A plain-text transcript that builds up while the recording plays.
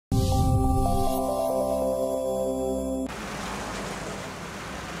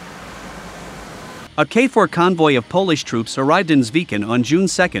A KFOR convoy of Polish troops arrived in Zwickau on June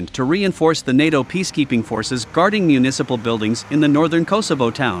 2 to reinforce the NATO peacekeeping forces guarding municipal buildings in the northern Kosovo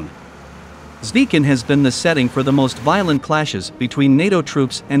town. Zwickau has been the setting for the most violent clashes between NATO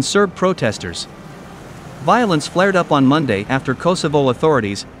troops and Serb protesters. Violence flared up on Monday after Kosovo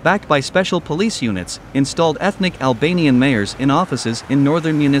authorities, backed by special police units, installed ethnic Albanian mayors in offices in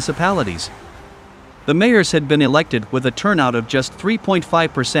northern municipalities. The mayors had been elected with a turnout of just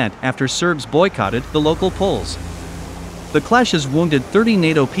 3.5% after Serbs boycotted the local polls. The clashes wounded 30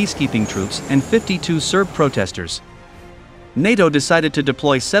 NATO peacekeeping troops and 52 Serb protesters. NATO decided to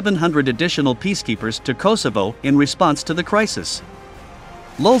deploy 700 additional peacekeepers to Kosovo in response to the crisis.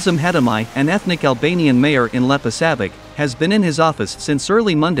 Lulzim Hadamai, an ethnic Albanian mayor in Leposavic, has been in his office since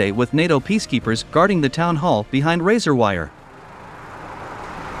early Monday with NATO peacekeepers guarding the town hall behind razor wire.